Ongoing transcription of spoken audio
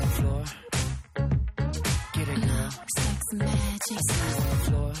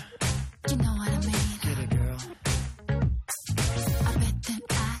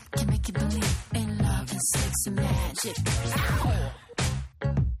chick. Ow!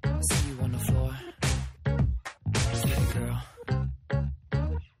 I see you on the floor. Get it, girl.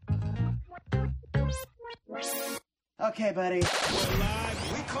 Okay, buddy. We're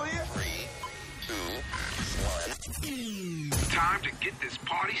live. We clear? 3, 2, 1. Time to get this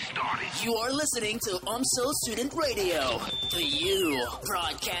party started. You are listening to UMSL Student Radio. The U,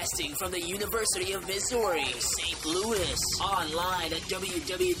 broadcasting from the University of Missouri, St. Louis. Online at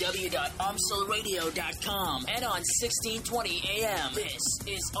www.umslradio.com and on 1620 AM. This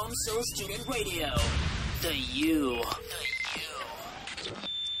is UMSL Student Radio. The U.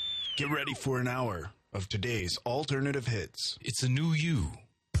 Get ready for an hour of today's alternative hits. It's a new you.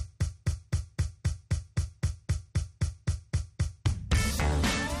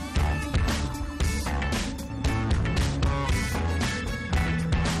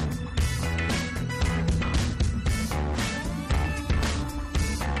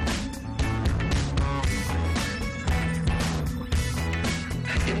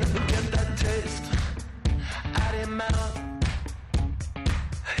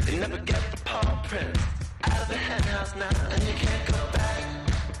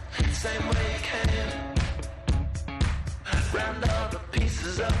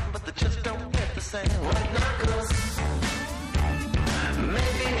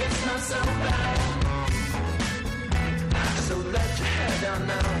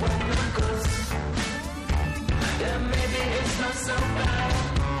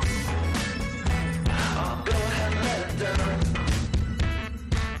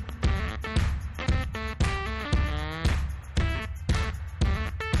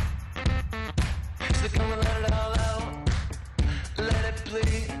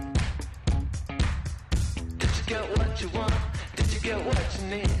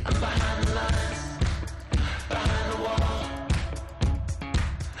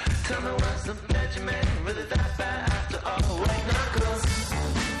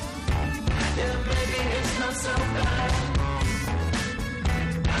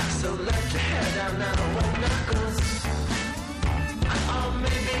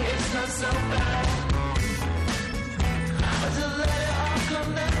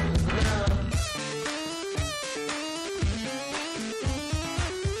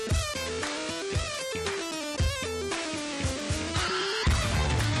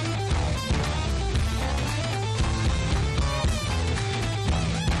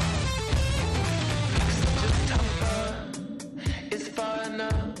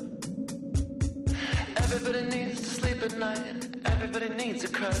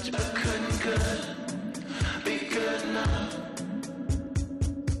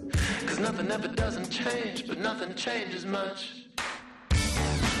 Changes much. Yeah,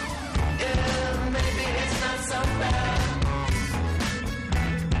 maybe it's not so bad.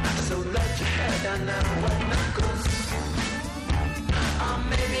 So let your hair down now, white knuckles. Oh,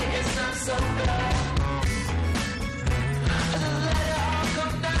 maybe it's not so bad. Just let it all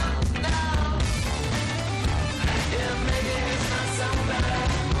come down now. Yeah, maybe it's not so bad.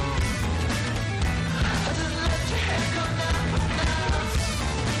 Just let your hair come down now.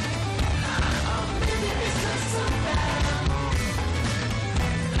 Oh, maybe it's not so bad.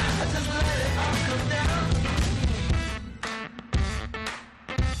 Just let it all come down.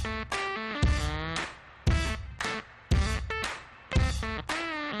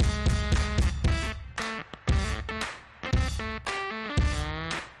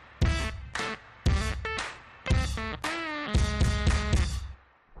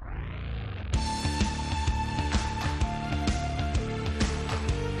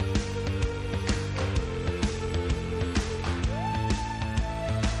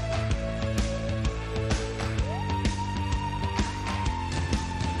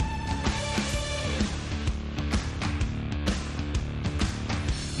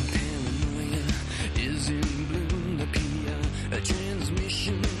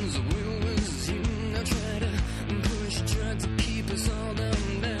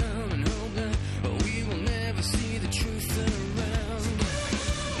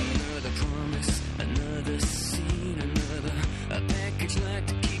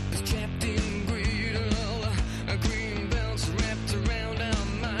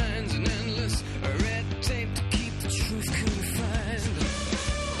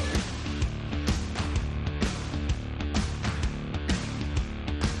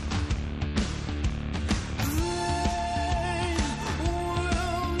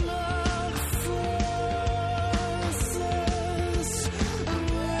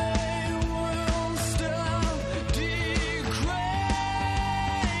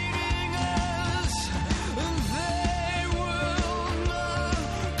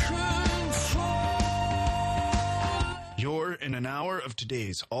 of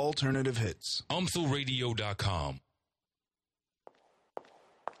today's alternative hits. UmsoRadio.com.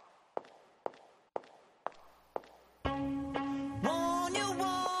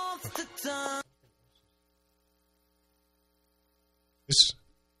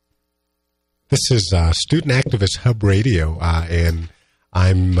 This is Student Activist Hub Radio, and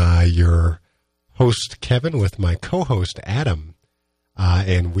I'm your host, Kevin, with my co-host, Adam.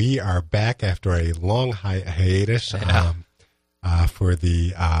 And we are back after a long hiatus for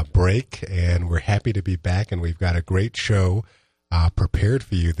the break, and we're happy to be back, and we've got a great show prepared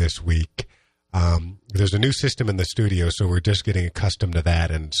for you this week. There's a new system in the studio, so we're just getting accustomed to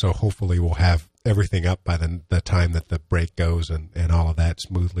that, and so hopefully we'll have everything up by the time that the break goes and all of that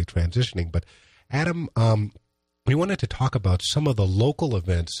smoothly transitioning. But Adam, we wanted to talk about some of the local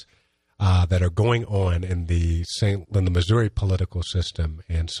events that are going on in the Missouri political system,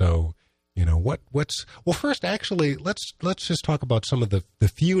 and so first, actually, let's just talk about some of the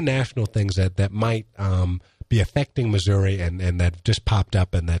few national things that might be affecting Missouri and that just popped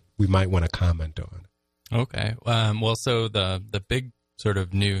up and that we might want to comment on. Okay. So the big sort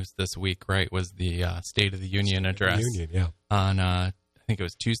of news this week, right, was the State of the Union address on I think it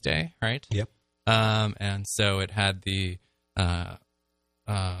was Tuesday, right? Yep. And so it had the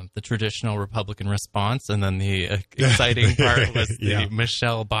traditional Republican response, and then the exciting part was the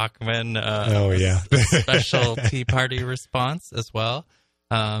Michelle Bachmann special Tea Party response as well.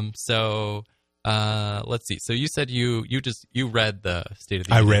 So let's see. So you said you read the State of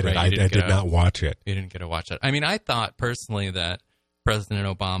the Union. I read right? it. I did not watch it. You didn't get to watch it. I mean, I thought personally that President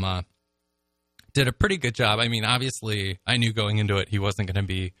Obama did a pretty good job. I mean, obviously, I knew going into it he wasn't going to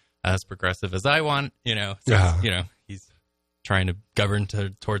be as progressive as I want. He's trying to govern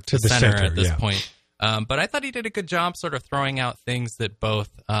towards the center at this point. But I thought he did a good job sort of throwing out things that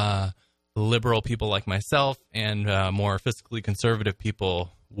both liberal people like myself and more fiscally conservative people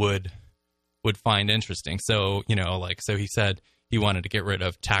would find interesting. So, so he said he wanted to get rid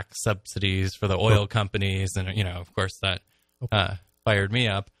of tax subsidies for the oil companies. And, of course, that fired me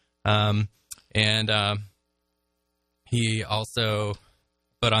up. He also...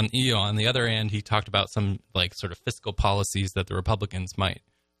 But on the other end, he talked about some sort of fiscal policies that the Republicans might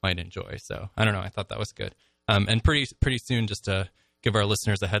enjoy. So I don't know. I thought that was good. And pretty soon, just to give our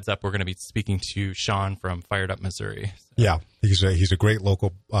listeners a heads up, we're going to be speaking to Sean from Fired Up Missouri. So. Yeah, he's a great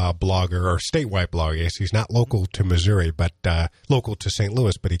local blogger or statewide blogger. Yes, he's not local to Missouri, but local to St.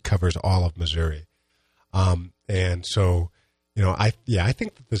 Louis, but he covers all of Missouri. And so, I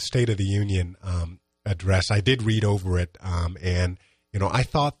think that the State of the Union address, I did read over it, and I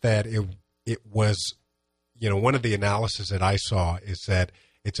thought that it was, one of the analysis that I saw is that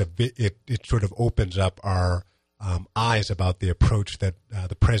it sort of opens up our eyes about the approach that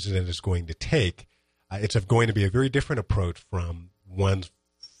the president is going to take. It's going to be a very different approach from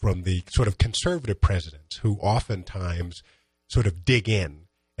the sort of conservative presidents who oftentimes sort of dig in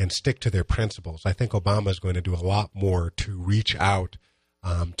and stick to their principles. I think Obama is going to do a lot more to reach out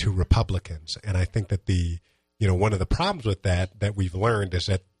to Republicans, and I think that one of the problems with that we've learned is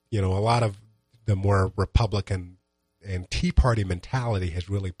that, a lot of the more Republican and Tea Party mentality has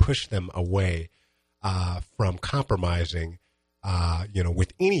really pushed them away from compromising,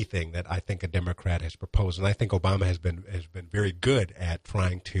 with anything that I think a Democrat has proposed. And I think Obama has been very good at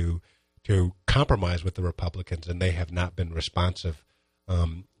trying to compromise with the Republicans, and they have not been responsive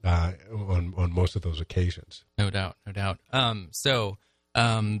on most of those occasions. No doubt. So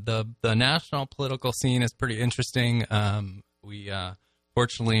the national political scene is pretty interesting. We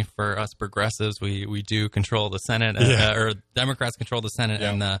fortunately for us progressives, we do control the Senate, or Democrats control the Senate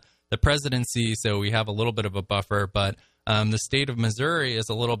and the presidency, so we have a little bit of a buffer. But the state of Missouri is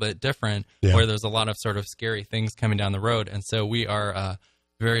a little bit different, where there's a lot of sort of scary things coming down the road. And so we are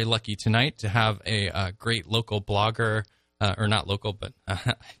very lucky tonight to have a great local blogger. Or not local, but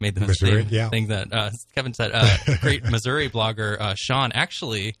I made the same thing that Kevin said. Great Missouri blogger, Sean.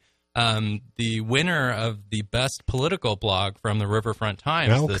 Actually, the winner of the best political blog from the Riverfront Times.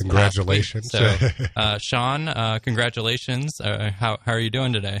 Well, this congratulations. Past week. So, Sean, congratulations. How are you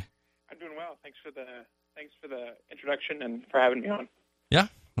doing today? I'm doing well. Thanks for the introduction and for having me on. Yeah.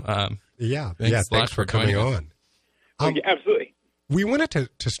 Thanks for coming on. Absolutely. We wanted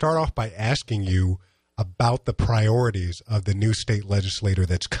to start off by asking you about the priorities of the new state legislator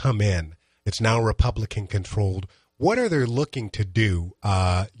that's come in. It's now Republican controlled. What are they looking to do,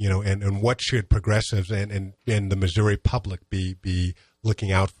 and what should progressives and the Missouri public be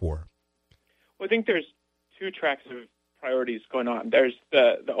looking out for? Well, I think there's two tracks of priorities going on. There's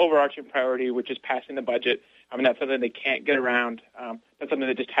the overarching priority, which is passing the budget. I mean, that's something they can't get around. That's something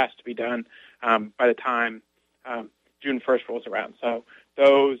that just has to be done by the time June 1st rolls around. So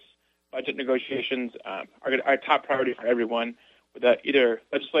those budget negotiations are a top priority for everyone, with either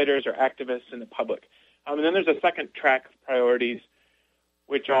legislators or activists in the public. And then there's a second track of priorities,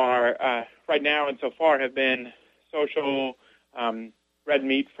 which are right now and so far have been social red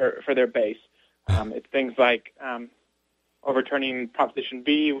meat for their base. It's things like overturning Proposition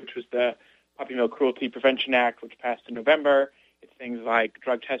B, which was the Puppy Mill Cruelty Prevention Act, which passed in November. It's things like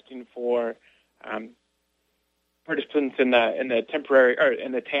drug testing for participants in the temporary or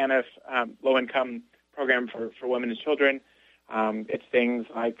in the TANF low-income program for women and children. It's things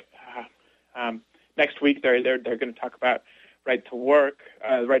like next week they're going to talk about right to work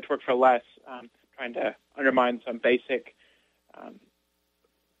for less, trying to undermine some basic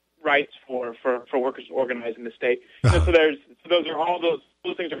rights for workers to organize in the state. So those are all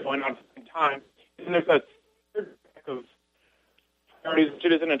those things are going on at the same time. And there's a third track of priorities which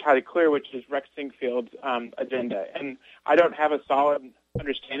isn't entirely clear, which is Rex Sinkfield's agenda. And I don't have a solid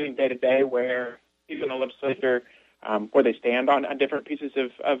understanding day to day where he's in the legislature, where they stand on different pieces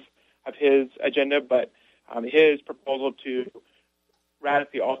of his agenda, but his proposal to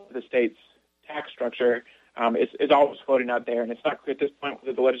radically alter the state's tax structure is always floating out there, and it's not clear at this point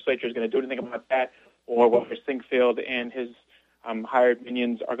whether the legislature is going to do anything about that or whether Sinkfield and his hired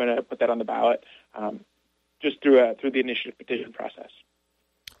minions are going to put that on the ballot just through the initiative petition process.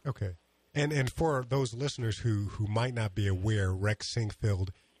 Okay. And for those listeners who might not be aware, Rex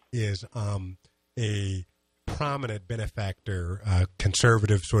Sinkfield is a prominent benefactor,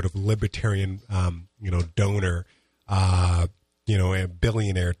 conservative sort of libertarian, donor, a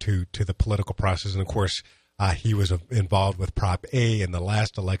billionaire to the political process. And of course, he was involved with Prop A in the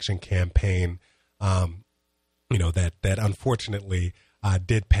last election campaign, that unfortunately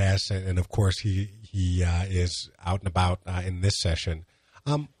did pass. And of course, he is out and about in this session.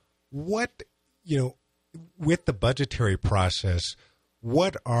 With the budgetary process,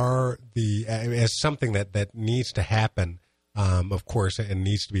 what are as something that needs to happen, of course, and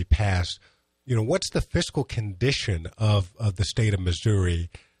needs to be passed, what's the fiscal condition of the state of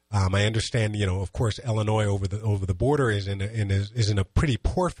Missouri? I understand, of course, Illinois over the border is in a pretty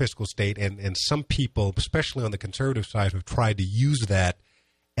poor fiscal state, and some people, especially on the conservative side, have tried to use that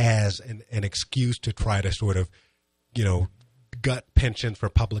as an excuse to try to sort of, gut pensions for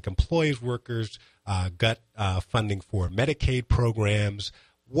public employees, workers, gut funding for Medicaid programs.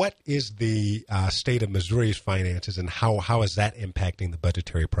 What is the state of Missouri's finances, and how is that impacting the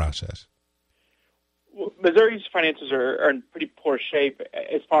budgetary process? Well, Missouri's finances are in pretty poor shape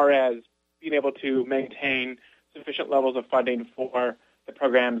as far as being able to maintain sufficient levels of funding for the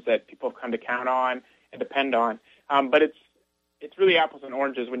programs that people have come to count on and depend on. But it's really apples and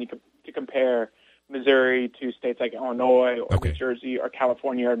oranges when you compare Missouri to states like Illinois or New Jersey or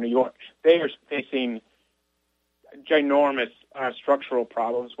California or New York. They are facing ginormous structural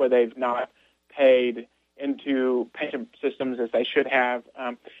problems where they've not paid into pension systems as they should have.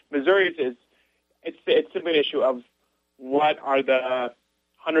 Missouri's it's simply an issue of what are the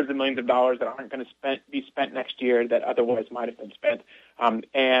hundreds of millions of dollars that aren't going to be spent next year that otherwise might have been spent.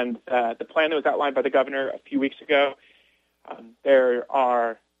 And the plan that was outlined by the governor a few weeks ago, there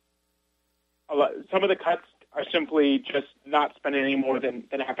are some of the cuts are simply just not spending any more than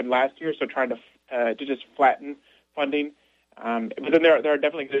happened last year, so trying to just flatten funding. But then there are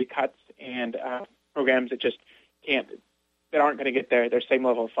definitely going to be cuts and programs that just that aren't going to get their same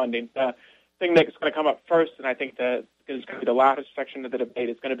level of funding. The thing that's going to come up first, and I think that is going to be the loudest section of the debate,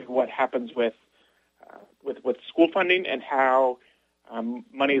 is going to be what happens with school funding and how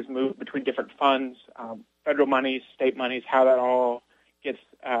money is moved between different funds, federal monies, state monies, how that all gets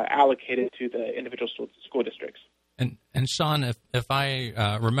allocated to the individual school districts. And Sean, if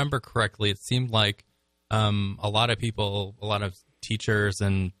I remember correctly, it seemed like a lot of people, a lot of teachers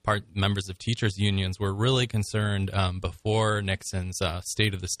and members of teachers unions were really concerned before Nixon's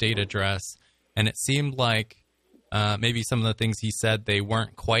State of the State address, and it seemed like maybe some of the things he said, they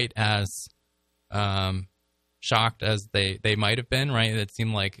weren't quite as shocked as they might have been, right? It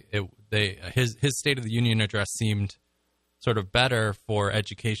seemed like his State of the Union address seemed sort of better for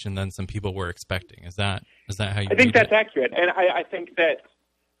education than some people were expecting. Is that how you? I think that's accurate, and I think that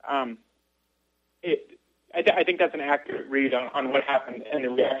I think that's an accurate read on what happened and the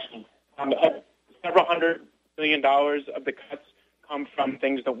reaction. Several $100 million of the cuts come from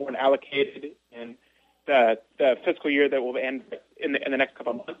things that weren't allocated in the fiscal year that will end in the next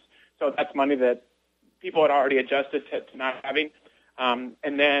couple of months. So that's money that people had already adjusted to not having. And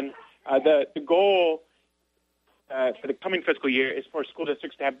then the goal for the coming fiscal year is for school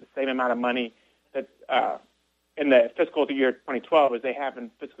districts to have the same amount of money that in the fiscal year 2012 as they have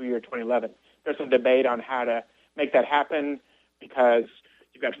in fiscal year 2011. There's some debate on how to make that happen because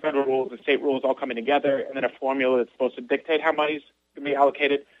you've got federal rules and state rules all coming together, and then a formula that's supposed to dictate how money's going to be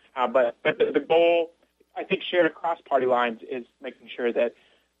allocated. But the goal, I think, shared across party lines is making sure that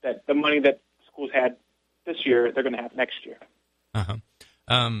the money that schools had this year, they're going to have next year.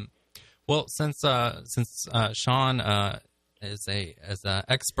 Well, since Sean is an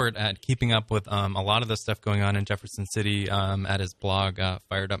expert at keeping up with a lot of the stuff going on in Jefferson City at his blog,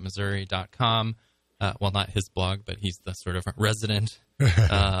 firedupmissouri.com. Well, not his blog, but he's the sort of resident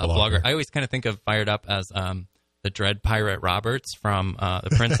blogger. I always kind of think of Fired Up as the Dread Pirate Roberts from The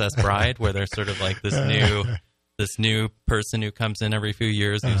Princess Bride, where there's sort of like this new person who comes in every few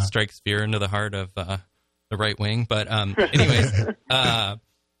years who strikes fear into the heart of the right wing. But anyways,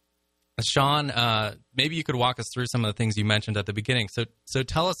 Sean, maybe you could walk us through some of the things you mentioned at the beginning. So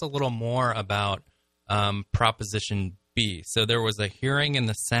tell us a little more about Proposition B. So there was a hearing in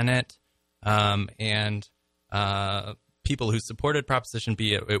the Senate, and people who supported Proposition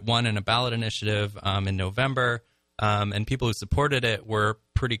B, it won in a ballot initiative in November, and people who supported it were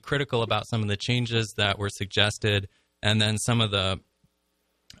pretty critical about some of the changes that were suggested, and then some of the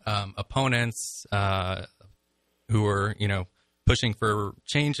opponents who were, pushing for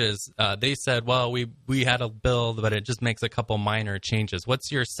changes, they said, well, we had a bill, but it just makes a couple minor changes.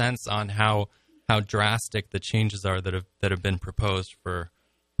 What's your sense on how drastic the changes are that have been proposed for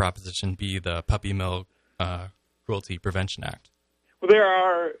Proposition B, the Puppy Mill Cruelty Prevention Act? Well, there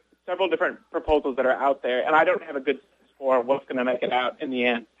are several different proposals that are out there, and I don't have a good sense for what's going to make it out in the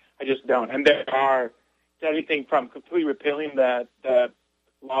end. I just don't. And there are anything from completely repealing the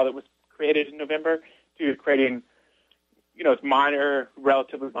law that was created in November to creating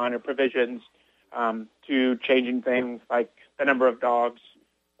relatively minor provisions, to changing things like the number of dogs,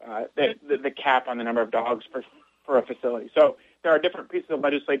 the cap on the number of dogs for a facility. So there are different pieces of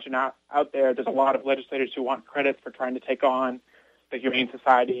legislation out there. There's a lot of legislators who want credit for trying to take on the Humane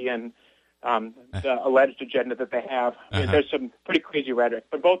Society and the alleged agenda that they have. I mean, there's some pretty crazy rhetoric.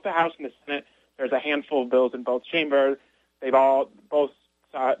 But both the House and the Senate, there's a handful of bills in both chambers.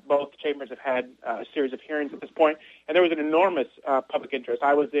 Both chambers have had a series of hearings at this point, and there was an enormous public interest.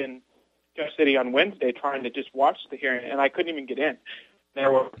 I was in Jeff City on Wednesday trying to just watch the hearing, and I couldn't even get in.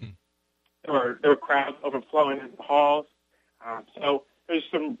 There were crowds overflowing in the halls. So there's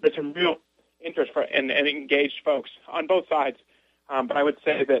some real interest and engaged folks on both sides. But I would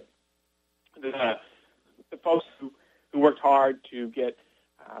say that the folks who worked hard to get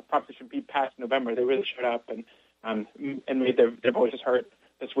Proposition B passed in November, they really showed up and made their voices heard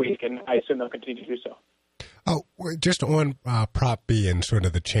this week, and I assume they'll continue to do so. Oh, just on Prop B and sort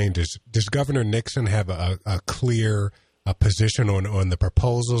of the changes, does Governor Nixon have a clear position on the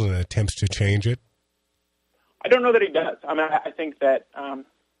proposals and attempts to change it? I don't know that he does. I mean, I think that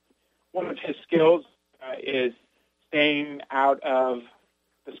one of his skills is staying out of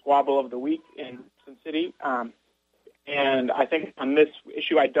the squabble of the week in Sin City. And I think on this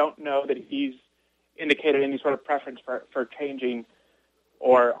issue, I don't know that he's indicated any sort of preference for changing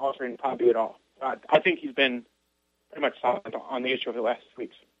or altering Prop B at all. I think he's been pretty much solid on the issue over the last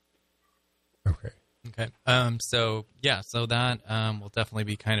weeks. Okay. So that will definitely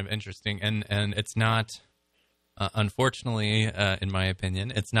be kind of interesting, and it's not, unfortunately, in my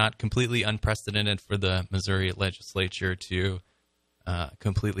opinion, it's not completely unprecedented for the Missouri legislature to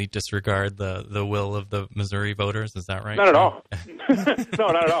completely disregard the will of the Missouri voters. Is that right? Not at all.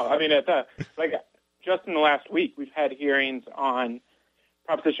 No, not at all. I mean, just in the last week, we've had hearings on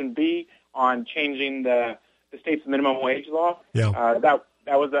Proposition B, on changing the state's minimum wage law. Yeah.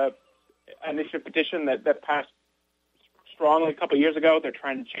 That was an initiative petition that passed strongly a couple of years ago. They're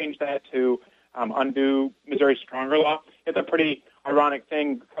trying to change that to undo Missouri's stronger law. It's a pretty ironic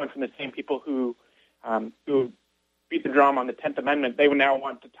thing coming from the same people who beat the drum on the 10th Amendment. They would now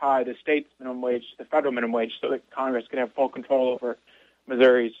want to tie the state's minimum wage to the federal minimum wage so that Congress can have full control over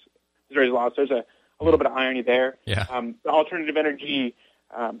Missouri's laws. There's a little bit of irony there. Yeah. The alternative energy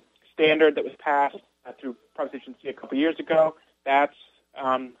standard that was passed through Proposition C a couple years ago, that's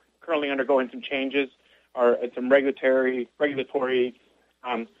currently undergoing some changes or some regulatory finagling.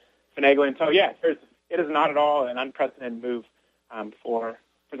 So, yeah, it is not at all an unprecedented move for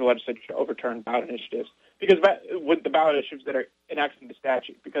the legislature to overturn ballot initiatives. Because with the ballot initiatives that are enacted in the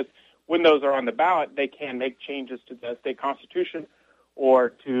statute, because when those are on the ballot, they can make changes to the state constitution or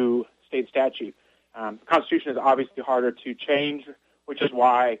to state statute. The Constitution is obviously harder to change, which is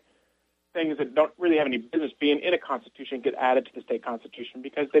why things that don't really have any business being in a Constitution get added to the state Constitution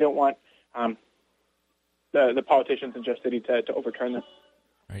because they don't want the politicians in Jeff City to overturn them.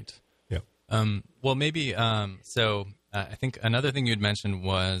 Right. Yeah. Well, maybe so. I think another thing you'd mentioned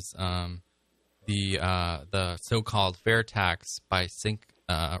was the so-called fair tax by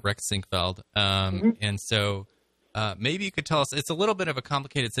Rex Sinkfeld, and so maybe you could tell us. It's a little bit of a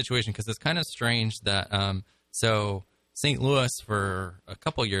complicated situation because it's kind of strange that so St. Louis, for a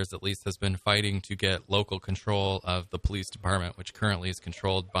couple years at least, has been fighting to get local control of the police department, which currently is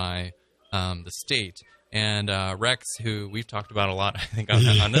controlled by the state. And Rex, who we've talked about a lot, I think,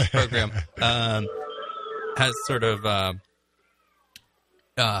 on this program, has sort of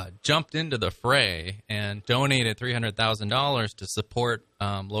jumped into the fray and donated $300,000 to support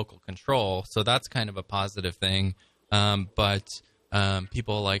local control. So that's kind of a positive thing. But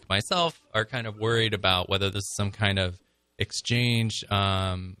people like myself are kind of worried about whether this is some kind of exchange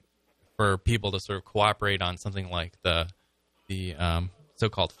for people to sort of cooperate on something like the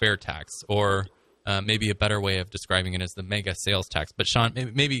so-called fair tax, or maybe a better way of describing it is the mega sales tax. But Sean,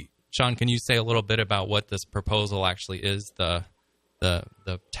 Sean, can you say a little bit about what this proposal actually is, the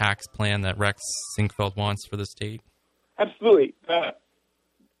tax plan that Rex Sinkfeld wants for the state? Absolutely.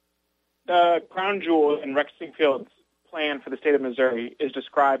 The crown jewel in Rex Sinkfeld's plan for the state of Missouri is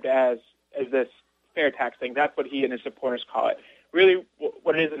described as this fair tax thing. That's what he and his supporters call it. Really,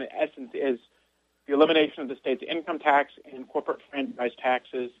 what it is in essence is the elimination of the state's income tax and corporate franchise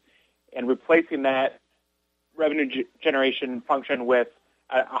taxes, and replacing that revenue generation function with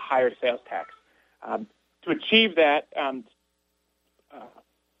a higher sales tax. To achieve that,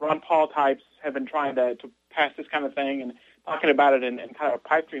 Ron Paul types have been trying to pass this kind of thing and talking about it in kind of a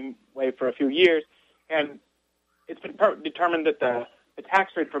pipe dream way for a few years, and it's been determined that the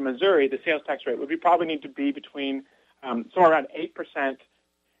tax rate for Missouri, the sales tax rate, would probably need to be between somewhere around 8%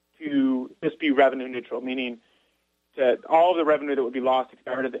 to just be revenue neutral, meaning that all of the revenue that would be lost if you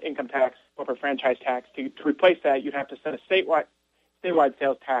got rid of the income tax, corporate franchise tax, to replace that, you'd have to set a statewide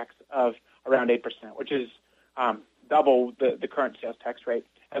sales tax of around 8%, which is double the current sales tax rate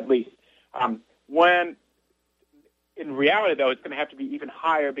at least. When in reality, though, it's going to have to be even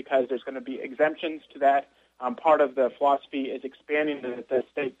higher because there's going to be exemptions to that. Part of the philosophy is expanding the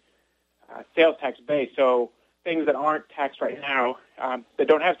state sales tax base. So things that aren't taxed right now, that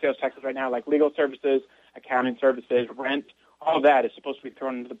don't have sales taxes right now, like legal services, accounting services, rent, all of that is supposed to be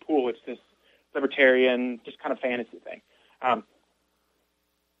thrown into the pool. It's this libertarian, just kind of fantasy thing.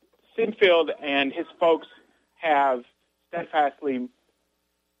 Sinkfeld and his folks have steadfastly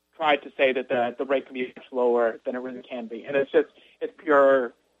tried to say that the rate can be much lower than it really can be, and it's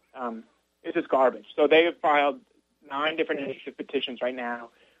pure, it's just garbage. So they have filed 9 different initiative petitions right now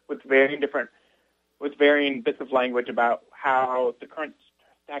with varying bits of language about how the current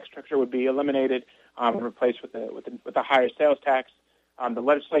tax structure would be eliminated and replaced with a higher sales tax. The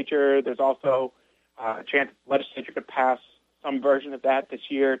legislature, there's also a chance the legislature could pass some version of that this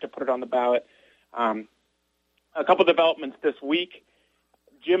year to put it on the ballot. A couple developments this week.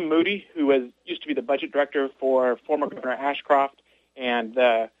 Jim Moody, who used to be the budget director for former Governor Ashcroft and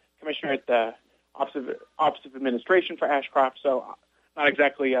the commissioner at the Office of Administration for Ashcroft, so not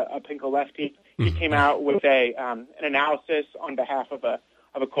exactly a pinko lefty, he came out with an analysis on behalf of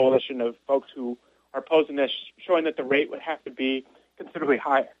a coalition of folks who are opposing this, showing that the rate would have to be considerably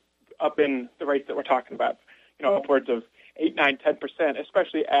higher, up in the rates that we're talking about, upwards of 8, 9, 10%,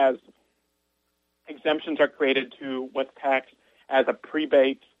 especially as exemptions are created to what's taxed as a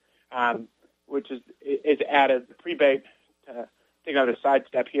prebate, which is added. The prebate, to take another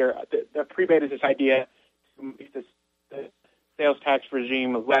sidestep here, the prebate is this idea to make the sales tax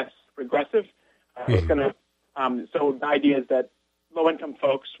regime less regressive. It's going to, so the idea is that low-income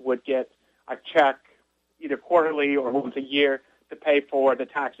folks would get a check either quarterly or once a year to pay for the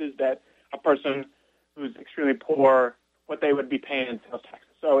taxes that a person who's extremely poor, what they would be paying in sales taxes.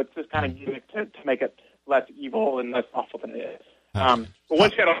 So it's this kind of gimmick to make it less evil and less awful than it is. But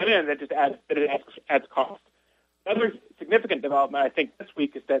once you get all in, it adds cost. Another significant development, I think, this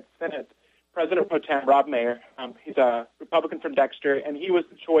week is that Senate President Pro Tem Rob Mayer, he's a Republican from Dexter, and he was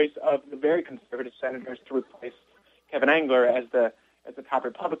the choice of the very conservative senators to replace Kevin Engler as the top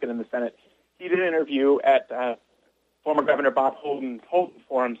Republican in the Senate. He did an interview at former Governor Bob Holden's Holden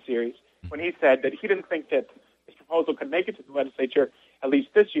Forum series when he said that he didn't think that his proposal could make it to the legislature, at least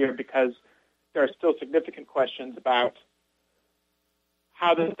this year, because there are still significant questions about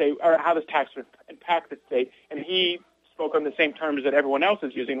how this tax would impact the state, and he spoke on the same terms that everyone else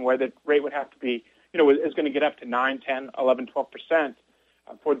is using, where the rate would have to be, is going to get up to 9, 10, 11, 12%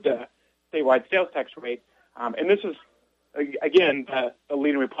 for the statewide sales tax rate. And this is, again, the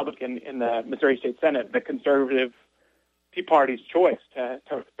leading Republican in the Missouri State Senate, the conservative Tea Party's choice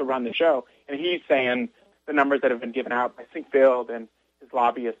to run the show. And he's saying the numbers that have been given out by Sinkfeld and his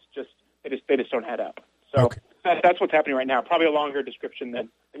lobbyists they just don't add up. So that's what's happening right now. Probably a longer description than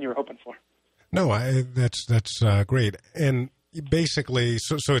you were hoping for. No, that's great. And basically,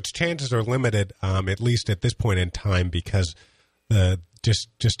 so its chances are limited, at least at this point in time, because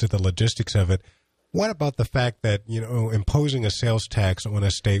just to the logistics of it. What about the fact that, imposing a sales tax on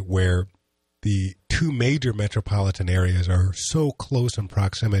a state where the two major metropolitan areas are so close in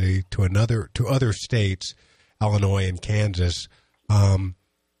proximity to other states, Illinois and Kansas,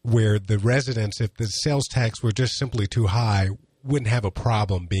 where the residents, if the sales tax were just simply too high, wouldn't have a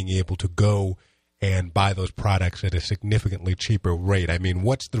problem being able to go and buy those products at a significantly cheaper rate? I mean,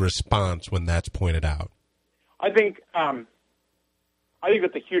 what's the response when that's pointed out? I think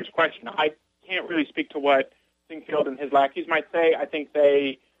that's a huge question. I can't really speak to what Sinquefield and his lackeys might say. I think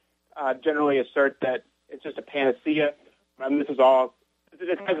they generally assert that it's just a panacea. This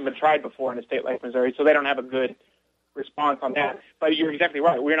hasn't been tried before in a state like Missouri, so they don't have a good response on that. But you're exactly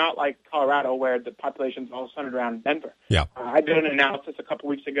right. We're not like Colorado, where the population's all centered around Denver. Yeah. I did an analysis a couple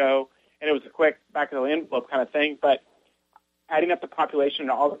weeks ago, and it was a quick back-of-the-envelope kind of thing, but adding up the population in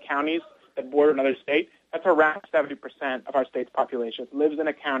all the counties that border another state, that's around 70% of our state's population lives in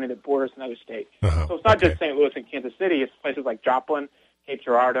a county that borders another state. Uh-huh. So it's not just St. Louis and Kansas City. It's places like Joplin, Cape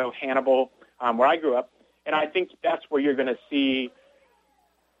Girardeau, Hannibal, where I grew up. And I think that's where you're going to see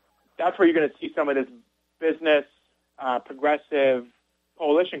some of this business progressive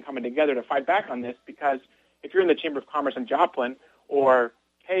coalition coming together to fight back on this, because if you're in the Chamber of Commerce in Joplin or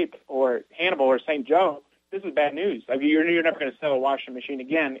Cape or Hannibal or St. Joe, this is bad news. Like, you're never going to sell a washing machine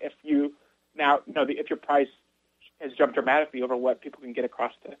again if if your price has jumped dramatically over what people can get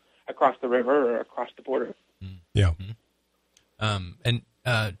across the river or across the border. Yeah. And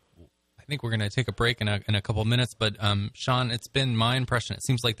I think we're going to take a break in a couple of minutes. But Sean, it's been my impression. It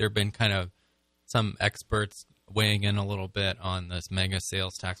seems like there have been kind of some experts weighing in a little bit on this mega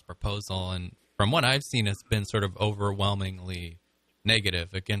sales tax proposal, and from what I've seen, it's been sort of overwhelmingly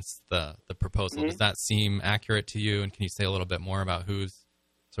negative against the proposal. Mm-hmm. Does that seem accurate to you? And can you say a little bit more about who's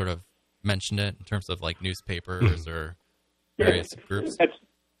sort of mentioned it in terms of like newspapers or various groups? That's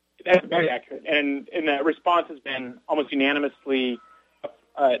very accurate, and the response has been almost unanimously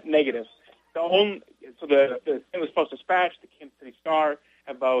negative. The St. Louis Post-Dispatch, the Kansas City Star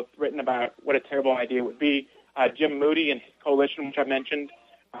have both written about what a terrible idea it would be. Jim Moody and his coalition, which I mentioned,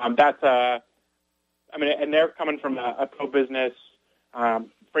 and they're coming from a pro-business,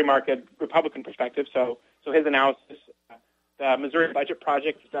 free market Republican perspective. So his analysis, the Missouri Budget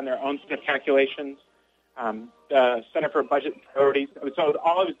Project has done their own set of calculations. The Center for Budget Priorities, so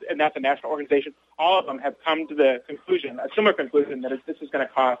and that's a national organization. All of them have come to the conclusion, a similar conclusion, that this is going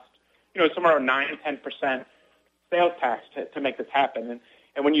to cost, somewhere around 9-10% sales tax to make this happen.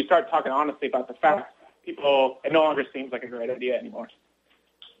 And when you start talking honestly about the facts, it no longer seems like a great idea anymore.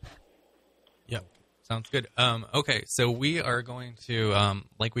 Yeah, sounds good. Okay, so we are going to,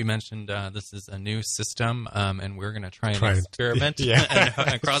 like we mentioned, this is a new system, and we're going to try and experiment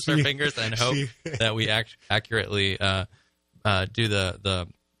and cross our fingers and hope that we accurately do the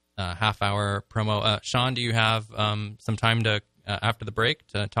half-hour promo. Sean, do you have some time to after the break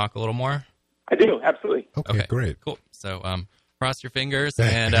to talk a little more? I do, absolutely. Okay, great. Cool. So cross your fingers,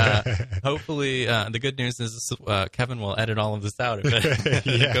 and hopefully the good news is Kevin will edit all of this out if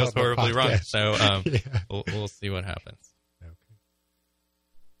it goes horribly wrong. So we'll see what happens. Okay.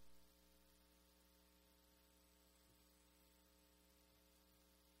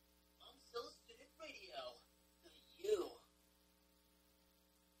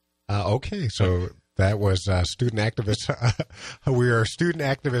 Okay, so that was Student Activist. We are Student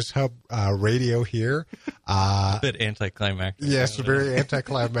Activist Hub Radio here. A bit anticlimactic. Yes, very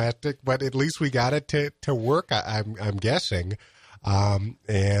anticlimactic, but at least we got it to work, I'm guessing.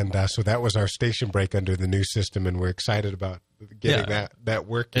 So that was our station break under the new system, and we're excited about getting that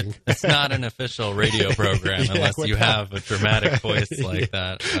working. It's not an official radio program unless you have a dramatic voice like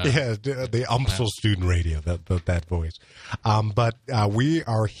that. The UMSL student radio, that voice. But we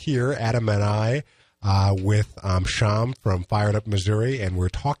are here, Adam and I, with Sham from Fired Up Missouri, and we're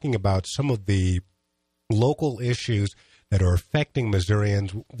talking about some of the local issues that are affecting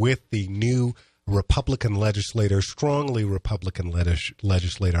Missourians with the new Republican legislator, strongly Republican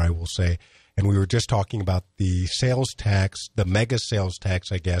legislator, I will say. And we were just talking about the sales tax, the mega sales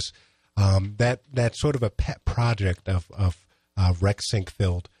tax, I guess. That's sort of a pet project of Rex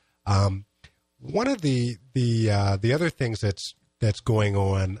Sinquefield. One of the other things that's going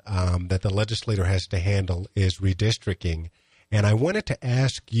on that the legislator has to handle is redistricting. And I wanted to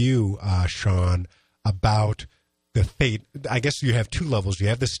ask you, Sean, about the fate. I guess you have two levels. You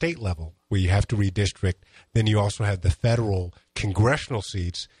have the state level where you have to redistrict. Then you also have the federal congressional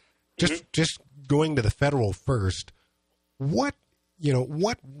seats. Just going to the federal first, what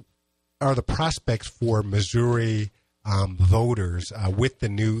are the prospects for Missouri voters with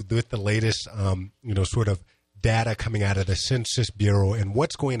the latest sort of data coming out of the Census Bureau, and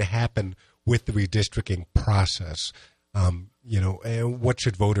what's going to happen with the redistricting process? And what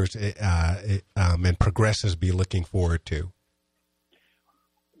should voters and progressives be looking forward to?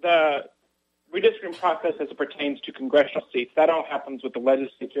 The redistricting process as it pertains to congressional seats, that all happens with the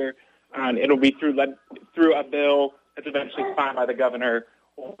legislature, and it'll be through a bill that's eventually signed by the governor,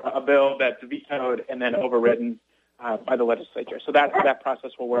 or a bill that's vetoed and then overridden by the legislature. So that's how that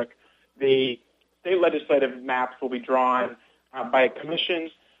process will work. The state legislative maps will be drawn by a commission,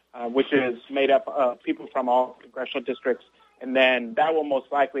 which is made up of people from all congressional districts, and then that will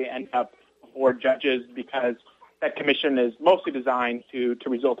most likely end up before judges because that commission is mostly designed to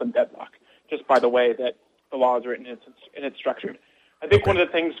result in deadlock, just by the way that the law is written and it's structured. I think one of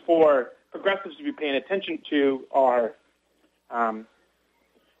the things for progressives to be paying attention to are, I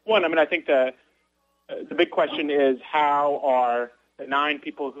think the big question is how are the 9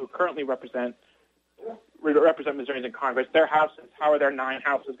 people who currently represent Missourians in Congress, their houses, how are their 9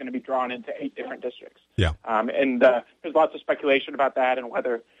 houses going to be drawn into 8 different districts? Yeah. There's lots of speculation about that and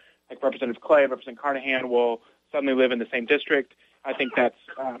whether, like Representative Clay, Representative Carnahan will suddenly live in the same district. I think that's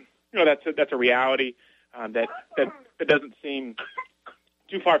a reality that doesn't seem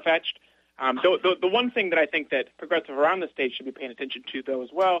too far-fetched. The one thing that I think that progressive around the state should be paying attention to, though, as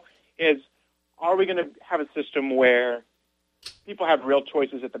well, is are we going to have a system where people have real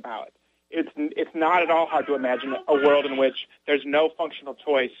choices at the ballot? It's not at all hard to imagine a world in which there's no functional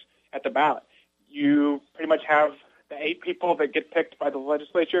choice at the ballot. You pretty much have the 8 people that get picked by the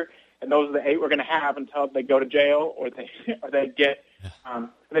legislature, and those are the 8 we're going to have until they go to jail or they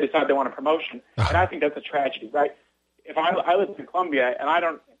decide they want a promotion. And I think that's a tragedy, right? If I lived in Columbia and I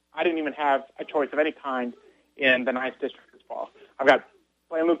didn't even have a choice of any kind in the 9th district this fall. I've got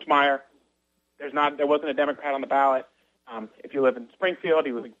Blaine Luftmeyer. There wasn't a Democrat on the ballot. If you live in Springfield,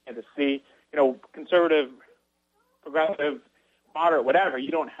 you live in Kansas City, conservative, progressive, moderate, whatever,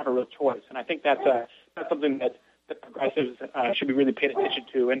 you don't have a real choice. And I think that's something that progressives should be really paying attention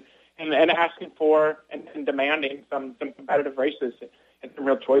to and asking for and demanding some competitive races and some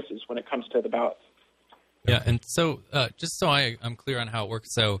real choices when it comes to the ballots. Yeah, and so just so I'm clear on how it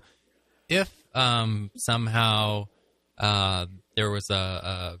works, so if somehow there was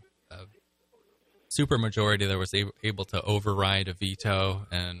a supermajority that was able to override a veto,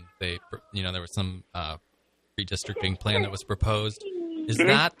 and there was some redistricting plan that was proposed, is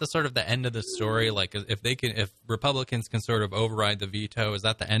that the sort of the end of the story? Like, if Republicans can sort of override the veto, is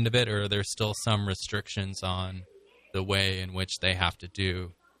that the end of it, or are there still some restrictions on the way in which they have to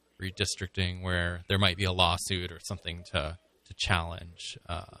do redistricting, where there might be a lawsuit or something to challenge?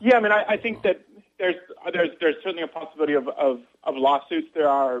 I think that there's certainly a possibility of lawsuits. There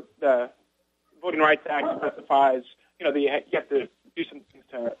are the Voting Rights Act specifies you have to do some things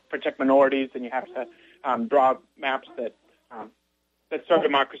to protect minorities, and you have to draw maps that serve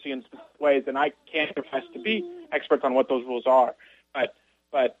democracy in specific ways. And I can't profess to be experts on what those rules are, but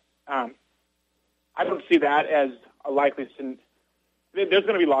I don't see that as a likely. There's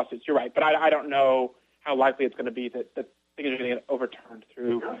going to be lawsuits, you're right, but I don't know how likely it's going to be that things are going to get overturned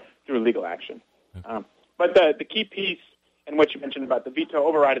through legal action. But the key piece in what you mentioned about the veto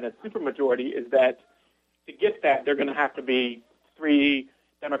override and the supermajority is that to get that, there are going to have to be 3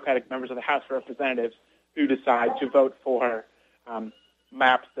 Democratic members of the House of Representatives who decide to vote for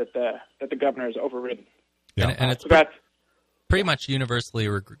maps that the governor has overridden. Yeah. And it's pretty much universally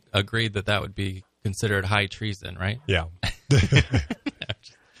agreed that would be considered high treason, right? Yeah.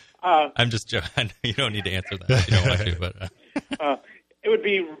 I'm just joking. You don't need to answer that if you don't want to. But it would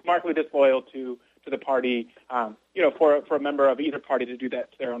be remarkably disloyal to the party, for a member of either party to do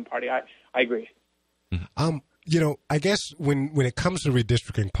that to their own party. I agree. I guess when it comes to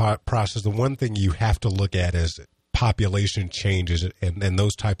redistricting process, the one thing you have to look at is population changes and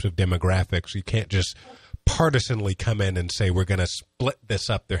those types of demographics. You can't just partisanly come in and say we're going to split this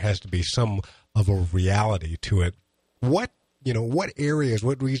up. There has to be some of a reality to it. What areas,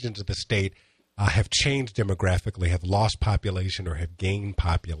 what regions of the state have changed demographically, have lost population or have gained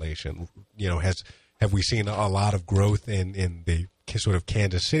population? Have we seen a lot of growth in the sort of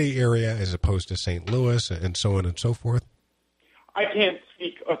Kansas City area as opposed to St. Louis and so on and so forth? I can't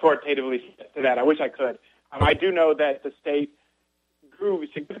speak authoritatively to that. I wish I could. I do know that the state grew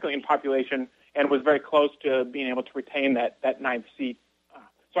significantly in population and was very close to being able to retain that 9th seat.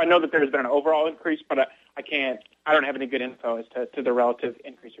 So I know that there's been an overall increase, but I don't have any good info as to the relative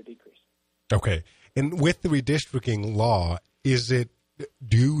increase or decrease. Okay. And with the redistricting law,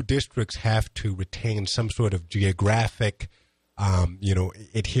 do districts have to retain some sort of geographic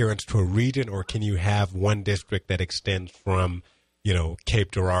adherence to a region, or can you have one district that extends from,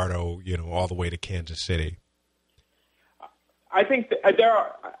 Cape Girardeau, all the way to Kansas City? I think that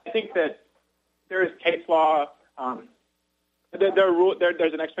there is case law.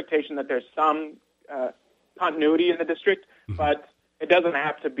 There's an expectation that there's some continuity in the district, but it doesn't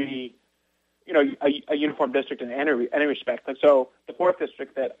have to be, a uniform district in any respect. And so the 4th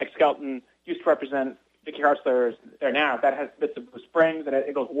district that Skelton used to represent, Vicki Hartzler is there now, that has bits of Blue Springs, and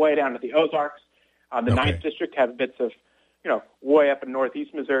it goes way down to the Ozarks. The 9th district has bits of, way up in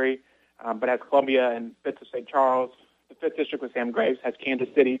northeast Missouri, but has Columbia and bits of St. Charles. The 5th district with Sam Graves has Kansas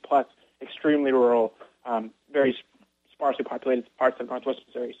City, plus extremely rural, very sparsely populated parts of northwest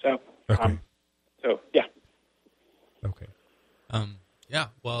Missouri. So, yeah. Okay.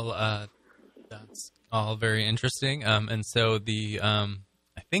 That's all very interesting. And so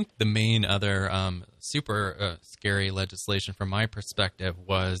I think the main other super scary legislation from my perspective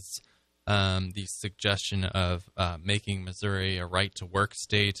was the suggestion of making Missouri a right-to-work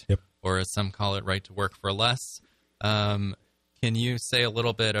state, or as some call it, right-to-work for less. Can you say a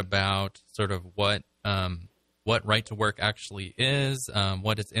little bit about sort of what right-to-work actually is,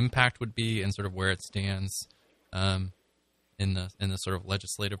 what its impact would be, and sort of where it stands in the sort of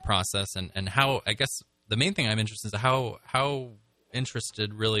legislative process, and how, I guess the main thing I'm interested in is how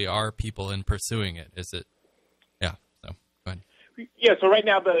interested really are people in pursuing it? Is it, so go ahead. Yeah, so right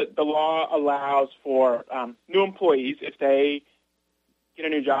now the law allows for new employees, if they get a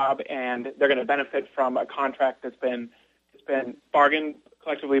new job and they're going to benefit from a contract that's been bargained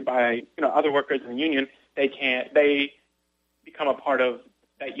collectively by other workers in the union, they become a part of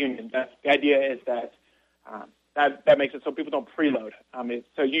that union. The idea is that that makes it so people don't preload.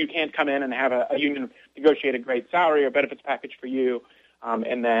 So you can't come in and have a union negotiate a great salary or benefits package for you,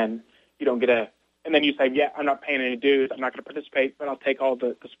 and then you don't get and then you say, yeah, I'm not paying any dues, I'm not going to participate, but I'll take all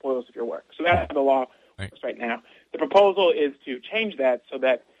the spoils of your work. So that's how the law works right now. The proposal is to change that so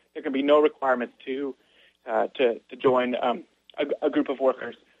that there can be no requirements to join a group of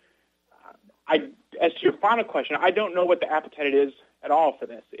workers. As to your final question, I don't know what the appetite is at all for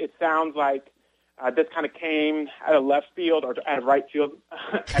this. It sounds like this kind of came out of left field or out of right field,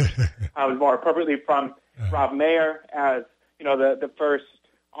 more appropriately from Rob Mayer as the first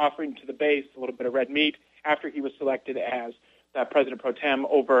offering to the base a little bit of red meat after he was selected as the president pro tem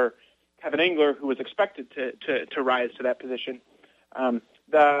over Kevin Engler, who was expected to rise to that position.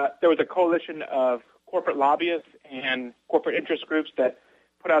 There was a coalition of corporate lobbyists and corporate interest groups that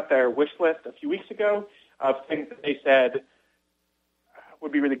put out their wish list a few weeks ago of things that they said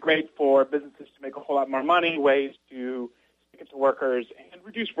would be really great for businesses to make a whole lot more money, ways to stick it to workers and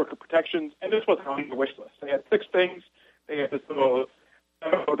reduce worker protections. And this wasn't on the wish list. They had 6 things. They had this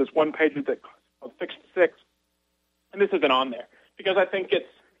one page that called Fix the 6, and this isn't on there because I think it's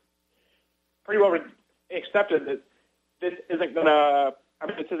pretty well accepted that this isn't going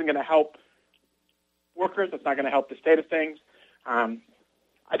to help workers. It's not going to help the state of things.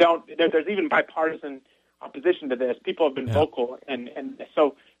 There's even bipartisan opposition to this. People have been vocal, and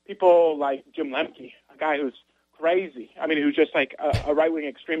so people like Jim Lemke, a guy who's crazy, who's just like a right-wing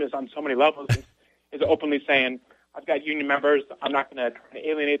extremist on so many levels, is openly saying, I've got union members, I'm not going to try to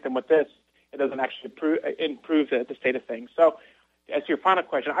alienate them with this. It doesn't actually improve the state of things. So as to your final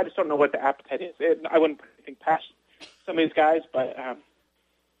question, I just don't know what the appetite is. I wouldn't put anything past some of these guys, but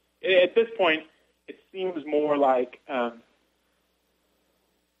at this point, it seems more like a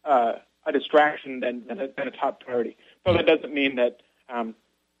distraction than a top priority. So that doesn't mean that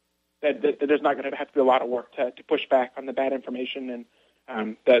that there's not going to have to be a lot of work to push back on the bad information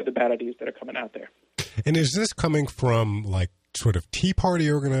and the bad ideas that are coming out there. And is this coming from like sort of Tea Party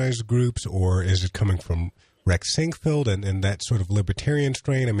organized groups, or is it coming from Rex Sinquefield and that sort of libertarian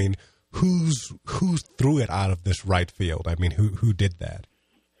strain? Who threw it out of this right field? Who did that?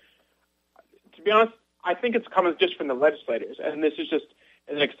 To be honest, I think it's coming just from the legislators, and this is just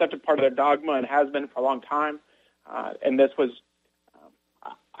an accepted part of their dogma and has been for a long time. And this was,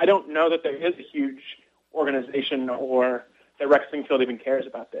 I don't know that there is a huge organization or that Rex Sinquefield even cares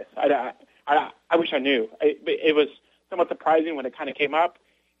about this. I wish I knew. It was somewhat surprising when it kind of came up,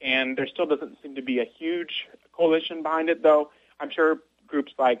 and there still doesn't seem to be a huge coalition behind it, though I'm sure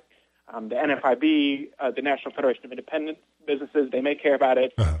groups like the NFIB, the National Federation of Independent Businesses, they may care about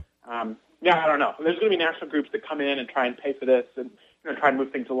it. I don't know. There's going to be national groups that come in and try and pay for this and try and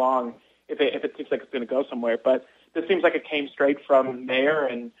move things along if it seems like it's going to go somewhere. But this seems like it came straight from Mayor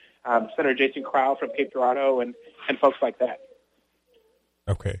and Senator Jason Crowell from Cape Girardeau and folks like that.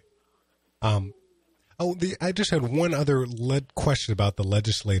 Okay. I just had one other question about the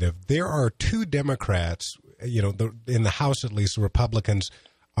legislative. There are 2 Democrats in the House at least, the Republicans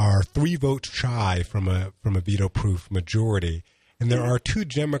are 3 votes shy from a veto-proof majority, and there are 2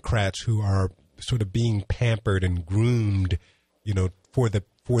 Democrats who are sort of being pampered and groomed, for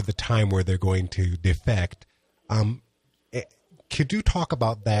the time where they're going to defect. Could you talk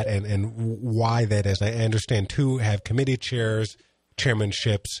about that and why that is? I understand 2 have committee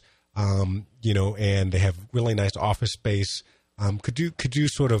chairmanships, and they have really nice office space. Could you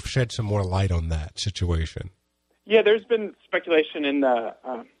sort of shed some more light on that situation? Yeah, there's been speculation in the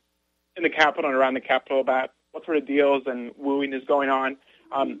Capitol and around the Capitol about what sort of deals and wooing is going on.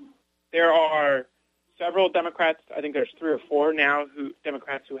 There are several Democrats. I think there's 3 or 4 now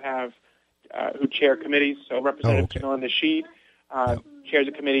Democrats who have who chair committees. So Representative Jamila Nasheed chairs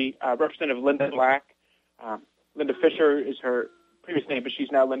a committee. Representative Linda Black. Linda Fisher is her previous name, but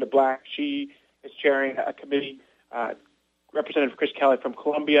she's now Linda Black. She is chairing a committee. Representative Chris Kelly from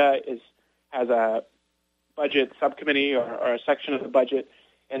Columbia has a budget subcommittee or a section of the budget.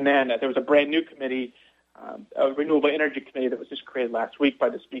 And then there was a brand new committee, a renewable energy committee that was just created last week by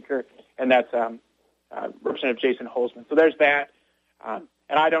the Speaker, and that's Representative Jason Holzman. So there's that. And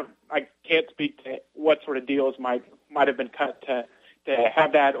I can't speak to what sort of deals might have been cut to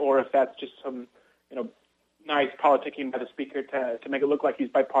have that, or if that's just some nice politicking by the Speaker to make it look like he's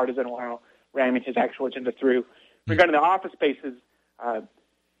bipartisan while ramming his actual agenda through. Regarding the office spaces,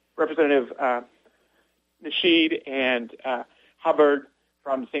 Representative Nasheed and Hubbard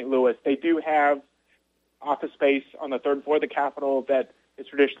from St. Louis, they do have office space on the 3rd floor of the Capitol that is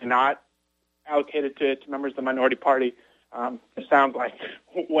traditionally not allocated to members of the minority party. It sounds like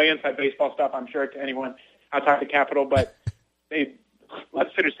way inside baseball stuff, I'm sure, to anyone outside the Capitol, but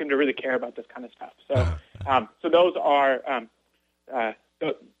legislators seem to really care about this kind of stuff. So, so those are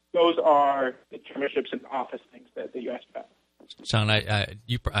the chairmanships and office things that you asked about. Sean,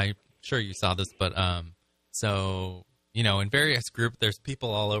 I'm sure you saw this, but so in various groups, there's people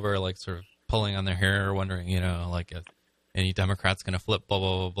all over, like sort of pulling on their hair, wondering, like if any Democrat's going to flip, blah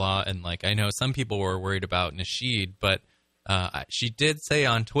blah blah blah. And like I know some people were worried about Nasheed, but she did say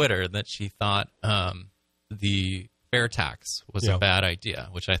on Twitter that she thought the fair tax was a bad idea,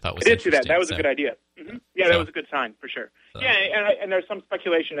 which I thought was interesting. I did see that. That was a good idea. Mm-hmm. Yeah, that was a good sign for sure. So. Yeah, and there's some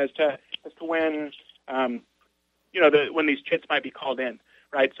speculation as to when when these chits might be called in,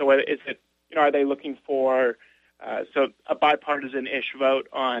 right? So is it are they looking for a bipartisan-ish vote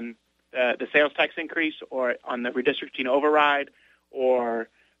on the sales tax increase, or on the redistricting override, or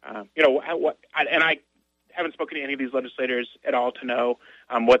what? And I haven't spoken to any of these legislators at all to know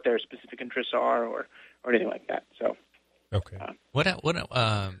what their specific interests are or anything like that. So, okay. What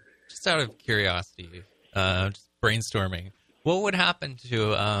just out of curiosity, just brainstorming, what would happen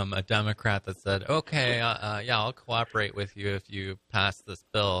to a Democrat that said, "Okay, I'll cooperate with you if you pass this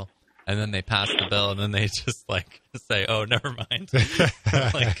bill," and then they pass the bill, and then they just say, "Oh, never mind."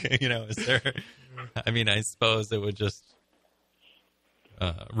 Is there? I mean, I suppose it would just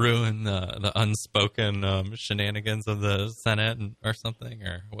ruin the unspoken shenanigans of the Senate or something,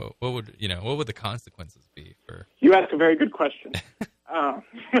 or what would the consequences be for? You ask a very good question, and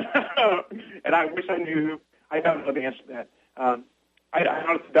I wish I knew. I don't know the answer to that. I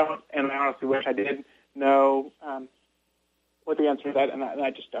honestly don't, and I honestly wish I did know what the answer to that, and I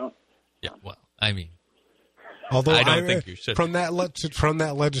just don't. Yeah, well, I mean, although I don't think you should. From that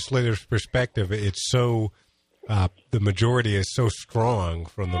legislator's perspective, it's so the majority is so strong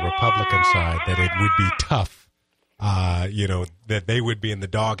from the Republican side that it would be tough. That they would be in the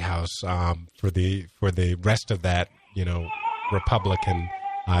doghouse for the rest of that Republican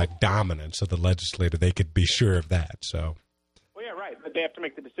dominance of the legislature. They could be sure of that. So. Well, yeah, right. But they have to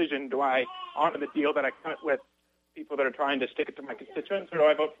make the decision: do I honor the deal that I cut with people that are trying to stick it to my constituents, or do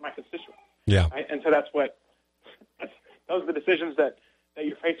I vote for my constituents? Yeah. Right? And so those are the decisions that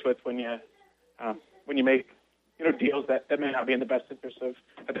you're faced with when you make deals that may not be in the best interest of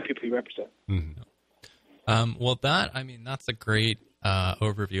the people you represent. Mm-hmm. Well, that's a great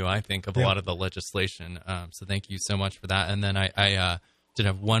overview, I think, of a lot of the legislation. So thank you so much for that. And then I did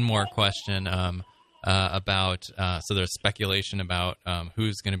have one more question about. So there's speculation about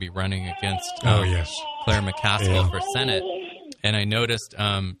who's going to be running against Claire McCaskill for Senate. And I noticed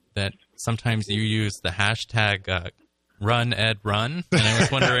that sometimes you use the hashtag #RunEdRun, and I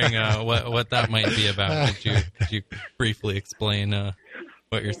was wondering what that might be about. Could you briefly explain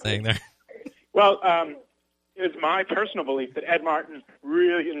what you're saying there? Well, it's my personal belief that Ed Martin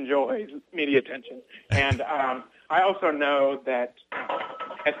really enjoys media attention, and I also know that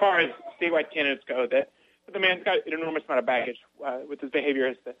as far as statewide candidates go, that the man's got an enormous amount of baggage with his behavior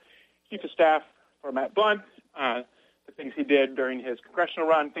as the chief of staff for Matt Blunt, the things he did during his congressional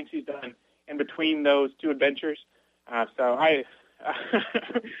run, things he's done in between those two adventures. So I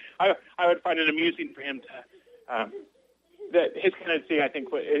would find it amusing for him to that his candidacy. I think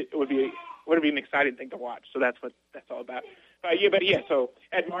it would be an exciting thing to watch. So that's what that's all about. But yeah. So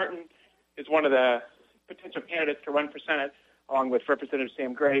Ed Martin is one of the potential candidates to run for Senate, along with Representative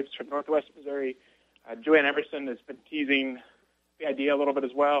Sam Graves from Northwest Missouri. Joanne Emerson has been teasing the idea a little bit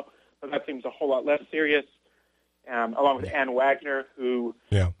as well, but that seems a whole lot less serious. Along with Ann Wagner, who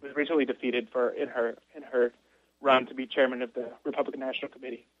was recently defeated in her run to be chairman of the Republican National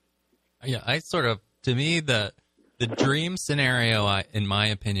Committee. Yeah, to me the dream scenario, in my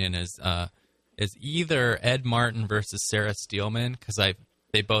opinion, is either Ed Martin versus Sarah Steelman, because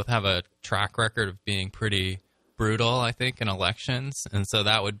they both have a track record of being pretty brutal, I think, in elections, and so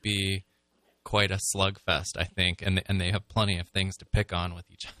that would be quite a slugfest, I think, and they have plenty of things to pick on with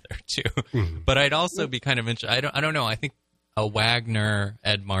each other too. Mm-hmm. But I'd also be kind of interested. I don't know. I think a Wagner,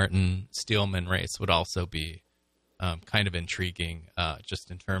 Ed Martin, Steelman race would also be kind of intriguing, just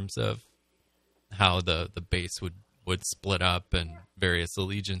in terms of how the base would split up and various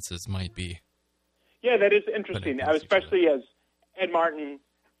allegiances might be. Yeah, that is interesting, especially as Ed Martin.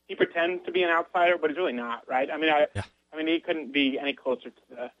 He pretends to be an outsider, but he's really not, right? I mean, he couldn't be any closer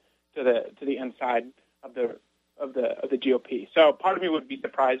to the inside of the GOP. So part of me would be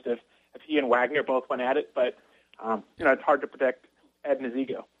surprised if he and Wagner both went at it, but it's hard to protect Ed and his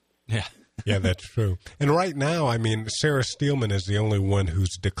ego. Yeah. Yeah, that's true. And right now, I mean, Sarah Steelman is the only one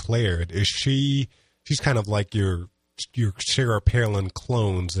who's declared. She's kind of like your Sarah Palin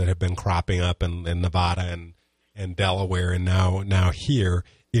clones that have been cropping up in Nevada and Delaware and now here.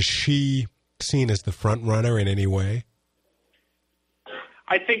 Is she seen as the front runner in any way?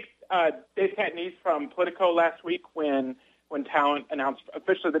 I think Dave Catanese from Politico last week, when Talent announced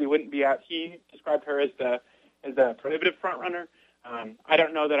officially that he wouldn't be out, he described her as the prohibitive front runner. I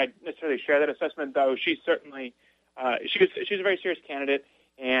don't know that I necessarily share that assessment, though. She's certainly she's a very serious candidate,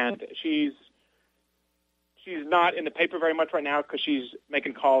 and she's not in the paper very much right now because she's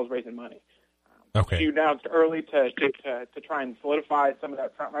making calls, raising money. Okay. She announced early to try and solidify some of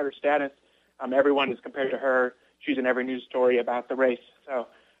that front runner status. Everyone is compared to her. She's in every news story about the race. So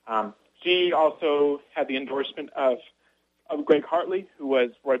she also had the endorsement of Greg Hartley, who was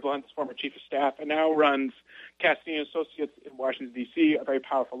Roy Blunt's former chief of staff, and now runs Cassidy & Associates in Washington, D.C., a very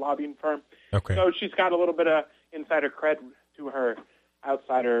powerful lobbying firm. Okay. So she's got a little bit of insider cred to her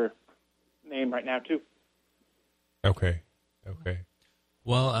outsider name right now, too. Okay.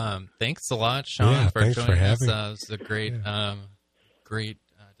 Well, thanks a lot, Sean, for joining us. It was a great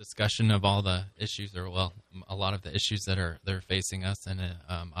discussion of all the issues, a lot of the issues that are facing us, and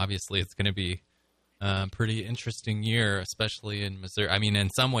obviously it's going to be a pretty interesting year, especially in Missouri. I mean, in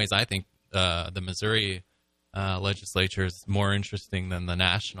some ways, I think the Missouri legislature is more interesting than the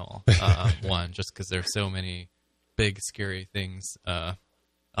national one, just because there's so many big, scary things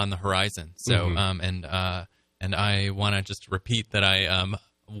on the horizon. So, and I want to just repeat that I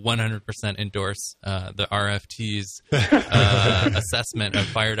 100% endorse the RFT's assessment of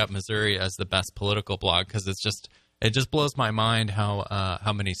Fired Up Missouri as the best political blog, because it just blows my mind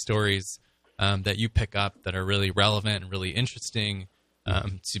how many stories that you pick up that are really relevant and really interesting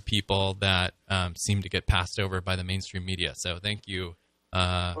to people that seem to get passed over by the mainstream media. So thank you,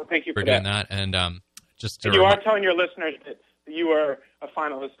 thank you for doing that. And just to you are telling your listeners that you are a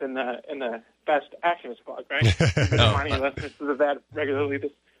finalist in the best activist blog, right? Reminding your listeners of that regularly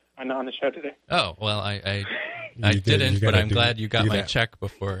on the show today. Oh well, I didn't, but I'm glad you got my check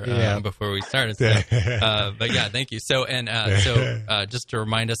before we started. So, but yeah, thank you. So just to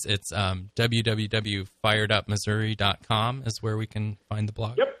remind us, it's www.firedupmissouri.com is where we can find the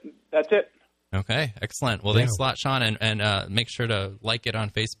blog. Yep, that's it. Okay, excellent. Well, thanks a lot, Sean, and make sure to like it on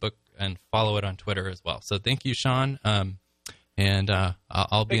Facebook and follow it on Twitter as well. So thank you, Sean, and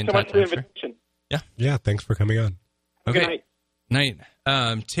I'll be in touch. Thanks so much for the invitation. Yeah. Thanks for coming on. Okay. Good night.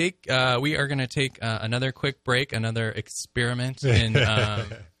 We are going to take another quick break, another experiment in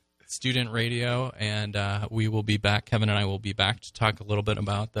student radio, and we will be back. Kevin and I will be back to talk a little bit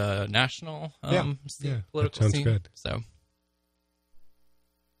about the national political scene. Good. So.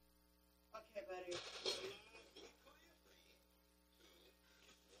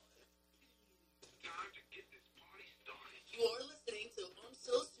 You're listening to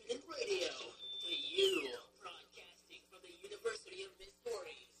UMSL Student Radio. To you, broadcasting from the University of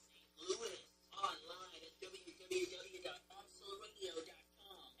Missouri, St. Louis. Online at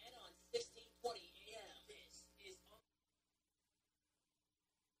www.umslradio.com and on 1620 AM. This is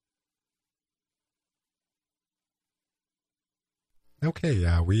Okay,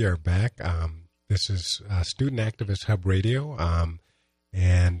 we are back. This is Student Activist Hub Radio,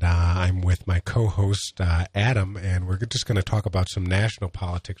 And I'm with my co-host, Adam, and we're just going to talk about some national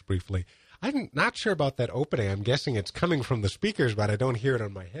politics briefly. I'm not sure about that opening. I'm guessing it's coming from the speakers, but I don't hear it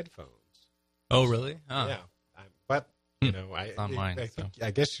on my headphones. Oh, really? Oh. Yeah. But, you know, It's on mine,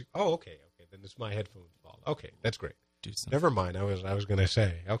 I guess, okay. Then it's my headphones' fault. Okay, that's great. Do some. Never mind. I was going to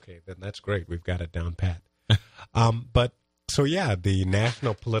say, okay, then that's great. We've got it down pat. But so yeah, the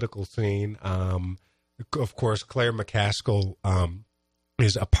national political scene. Of course, Claire McCaskill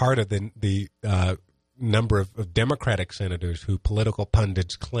is a part of the number of Democratic senators who political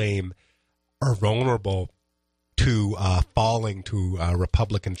pundits claim are vulnerable to falling to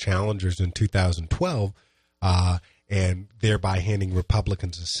Republican challengers in 2012, and thereby handing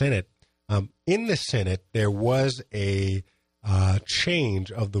Republicans the Senate. In the Senate, there was a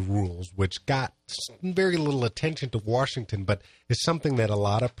change of the rules, which got very little attention to Washington, but is something that a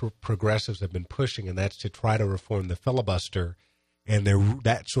lot of progressives have been pushing, and that's to try to reform the filibuster, and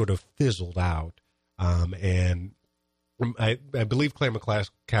that sort of fizzled out. And I believe Claire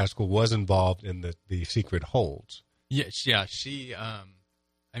McCaskill was involved in the secret holds. Yeah. She, I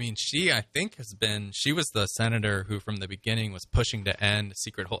think she was the senator who from the beginning was pushing to end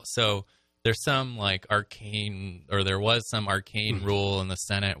secret holds. So there was some arcane rule in the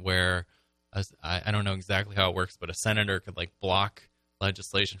Senate where I don't know exactly how it works, but a senator could block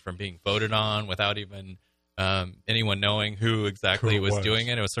legislation from being voted on without even anyone knowing who exactly was doing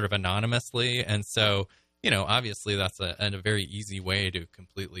it. It was sort of anonymously. And so, obviously that's a very easy way to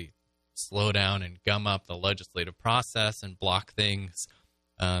completely slow down and gum up the legislative process and block things,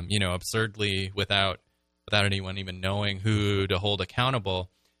 absurdly without anyone even knowing who to hold accountable.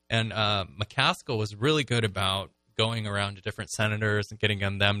 And McCaskill was really good about going around to different senators and getting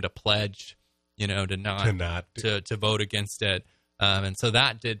them to pledge, to vote against it. And so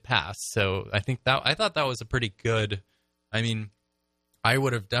that did pass. So I thought that was a pretty good. I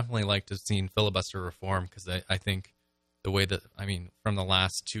would have definitely liked to have seen filibuster reform because I think the way that from the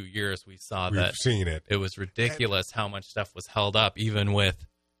last 2 years we've seen it. It was ridiculous how much stuff was held up, even with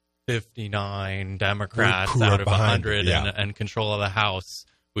 59 Democrats out of 100 and control of the House.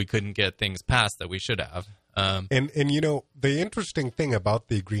 We couldn't get things passed that we should have. And the interesting thing about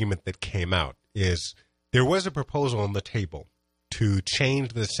the agreement that came out is there was a proposal on the table to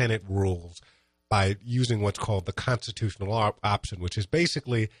change the Senate rules by using what's called the constitutional option, which is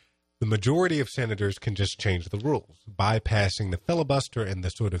basically the majority of senators can just change the rules, bypassing the filibuster and the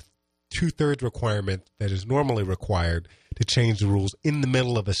sort of 2/3 requirement that is normally required to change the rules in the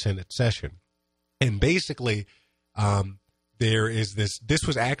middle of a Senate session. And basically, this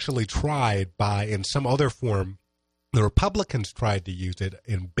was actually tried in some other form. The Republicans tried to use it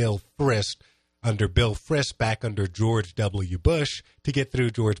in under Bill Frist back under George W. Bush to get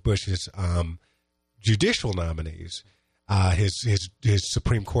through George Bush's judicial nominees, his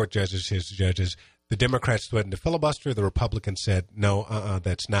Supreme Court judges, his judges. The Democrats threatened to filibuster. The Republicans said, no,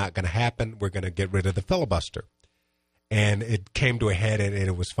 that's not going to happen. We're going to get rid of the filibuster. And it came to a head, and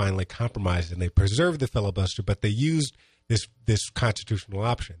it was finally compromised, and they preserved the filibuster, but they used this constitutional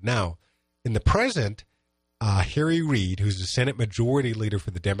option. Now, in the present, Harry Reid, who's the Senate Majority Leader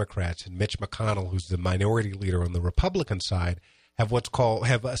for the Democrats, and Mitch McConnell, who's the Minority Leader on the Republican side, have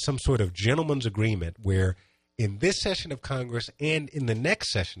some sort of gentleman's agreement where in this session of Congress and in the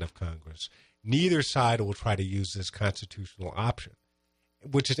next session of Congress, neither side will try to use this constitutional option,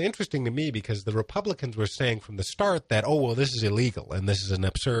 which is interesting to me because the Republicans were saying from the start that, this is illegal and this is an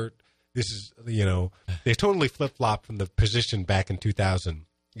absurd. This is, they totally flip-flopped from the position back in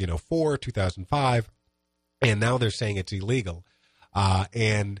 2004, 2005, and now they're saying it's illegal.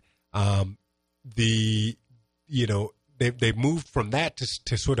 They moved from that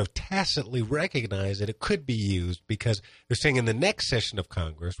to sort of tacitly recognize that it could be used because they're saying in the next session of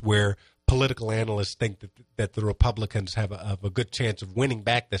Congress, where political analysts think that the Republicans have a good chance of winning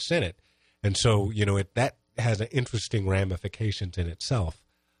back the Senate, and so that has an interesting ramifications in itself.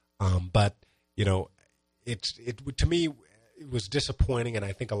 But to me, it was disappointing, and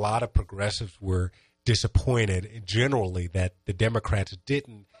I think a lot of progressives were disappointed generally that the Democrats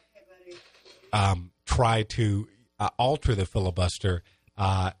didn't try to alter the filibuster,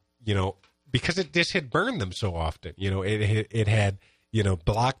 because it just had burned them so often. It had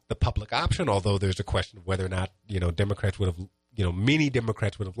blocked the public option, although there's a question of whether or not Democrats would have, many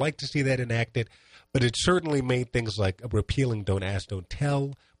Democrats would have liked to see that enacted, but it certainly made things like repealing Don't Ask, Don't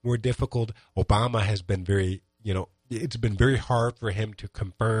Tell more difficult. Obama has been it's been very hard for him to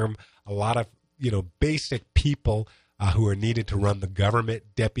confirm a lot of, basic people who are needed to run the government,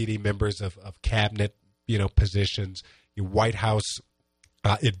 deputy members of cabinet, positions, White House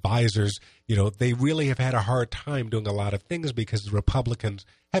advisors, they really have had a hard time doing a lot of things because the Republicans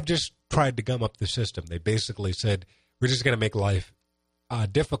have just tried to gum up the system. They basically said, we're just going to make life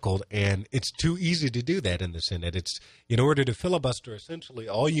difficult, and it's too easy to do that in the Senate. It's in order to filibuster, essentially,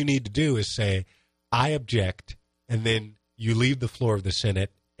 all you need to do is say, I object, and then you leave the floor of the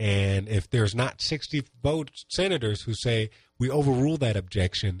Senate, and if there's not 60 senators who say, we overrule that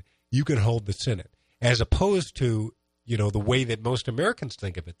objection, you can hold the Senate, as opposed to the way that most Americans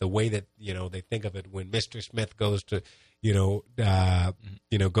think of it, the way that, they think of it when Mr. Smith goes to,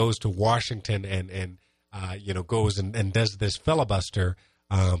 goes to Washington and goes and does this filibuster.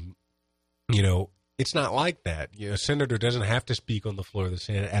 It's not like that. A senator doesn't have to speak on the floor of the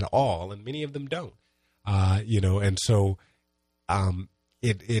Senate at all, and many of them don't. And so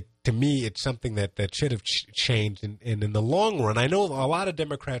it to me, it's something that should have changed. And in the long run, I know a lot of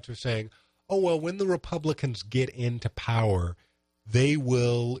Democrats are saying, oh, well, when the Republicans get into power, they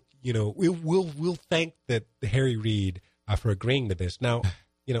will, we'll thank Harry Reid for agreeing to this. Now,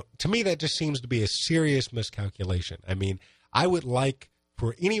 to me, that just seems to be a serious miscalculation. I mean, I would like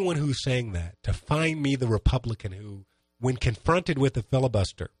for anyone who's saying that to find me the Republican who, when confronted with a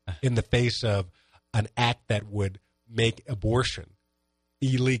filibuster in the face of an act that would make abortion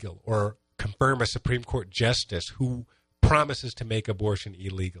illegal or confirm a Supreme Court justice who promises to make abortion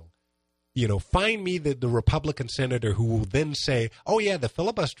illegal, find me the Republican senator who will then say, oh, yeah, the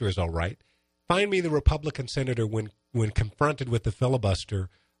filibuster is all right. Find me the Republican senator when confronted with the filibuster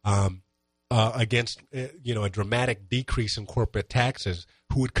against, a dramatic decrease in corporate taxes,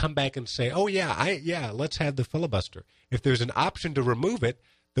 who would come back and say, oh, yeah, let's have the filibuster. If there's an option to remove it,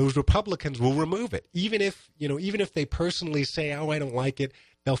 those Republicans will remove it. Even if they personally say, oh, I don't like it,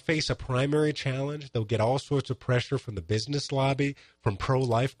 they'll face a primary challenge. They'll get all sorts of pressure from the business lobby, from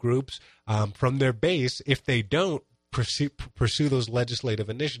pro-life groups, from their base, if they don't pursue those legislative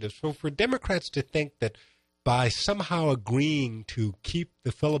initiatives. So for Democrats to think that by somehow agreeing to keep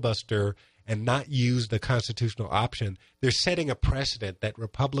the filibuster and not use the constitutional option, they're setting a precedent that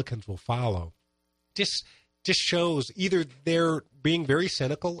Republicans will follow. Just shows either they're being very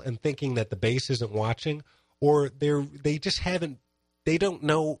cynical and thinking that the base isn't watching, or they don't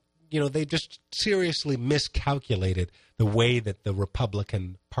know, they just seriously miscalculated the way that the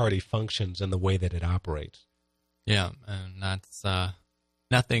Republican Party functions and the way that it operates. Yeah, and that's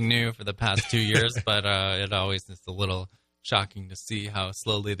nothing new for the past 2 years, but it always is a little shocking to see how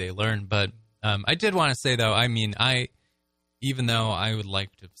slowly they learn. But I did want to say, though, even though I would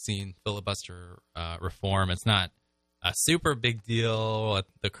like to have seen filibuster reform, it's not a super big deal at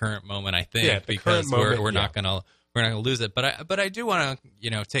the current moment, I think, because we're not going to lose it. But I do want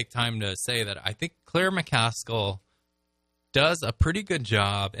to take time to say that I think Claire McCaskill does a pretty good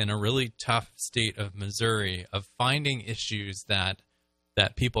job in a really tough state of Missouri of finding issues that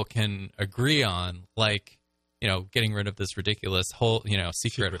people can agree on, like getting rid of this ridiculous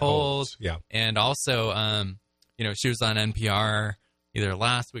secret hold, and also she was on NPR either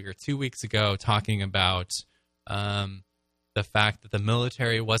last week or 2 weeks ago talking about the fact that the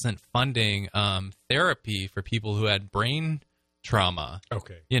military wasn't funding therapy for people who had brain trauma.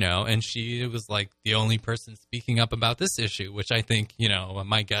 Okay. And she was like the only person speaking up about this issue, which I think,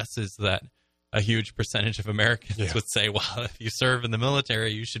 my guess is that a huge percentage of Americans would say, well, if you serve in the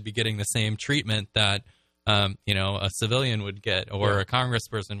military, you should be getting the same treatment that, a civilian would get or a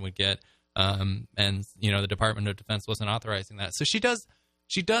congressperson would get. And the Department of Defense wasn't authorizing that. So she does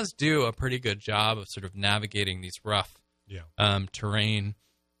do a pretty good job of sort of navigating these rough terrain,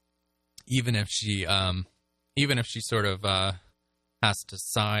 even if she sort of has to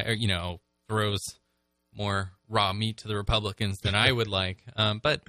side or throws more raw meat to the Republicans than I would like. But